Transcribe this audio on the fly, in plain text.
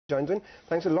joins in.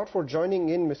 Thanks a lot for joining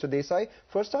in, Mr. Desai.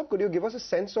 First up, could you give us a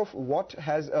sense of what's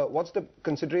the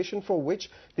consideration for which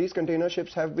these container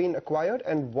ships have been acquired,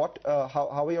 and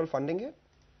how are you all funding it?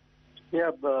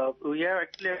 Yeah, we have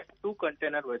actually two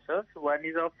container vessels. One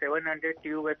is of 700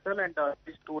 TEU vessel and the other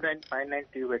is 2959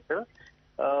 TEU vessel.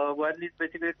 One is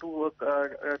basically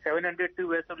 700 TEU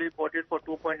vessel we bought it for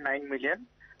 2.9 million,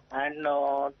 and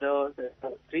the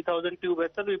 3000 TEU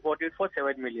vessel we bought it for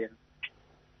 7 million.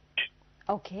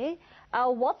 Okay.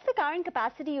 What's the current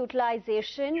capacity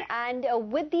utilization, and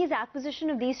with these acquisition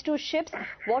of these two ships,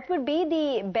 what would be the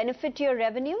benefit to your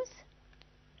revenues?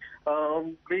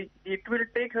 It will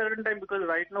take certain time because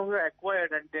right now we are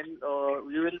acquired, and then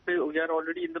we are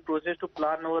already in the process to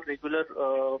plan our regular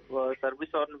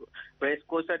service on West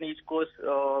Coast and East Coast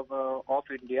of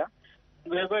India.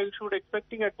 Whereby you should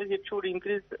expecting at least it should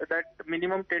increase that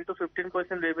minimum 10 to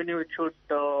 15% revenue. It should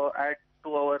add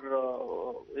to our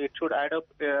it should add up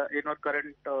in our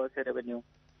current revenue.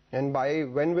 And by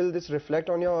when will this reflect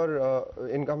on your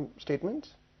income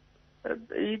statements?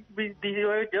 We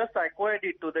just acquired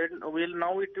it, so then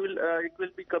it will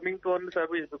be coming to on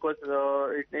service because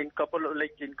in couple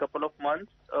of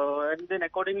months, and then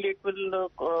accordingly it will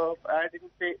add in,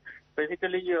 say,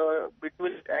 basically it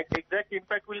will exact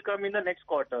impact will come in the next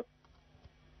quarter.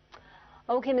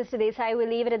 Okay, Mr. Desai, we'll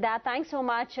leave it at that. Thanks so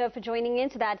much for joining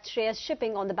in. So that's Shreyas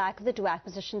Shipping on the back of the two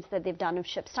acquisitions that they've done of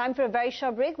ships. Time for a very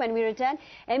short break. When we return,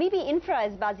 MEP Infra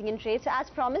is buzzing in trade. So as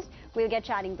promised, we'll get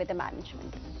chatting with the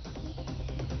management.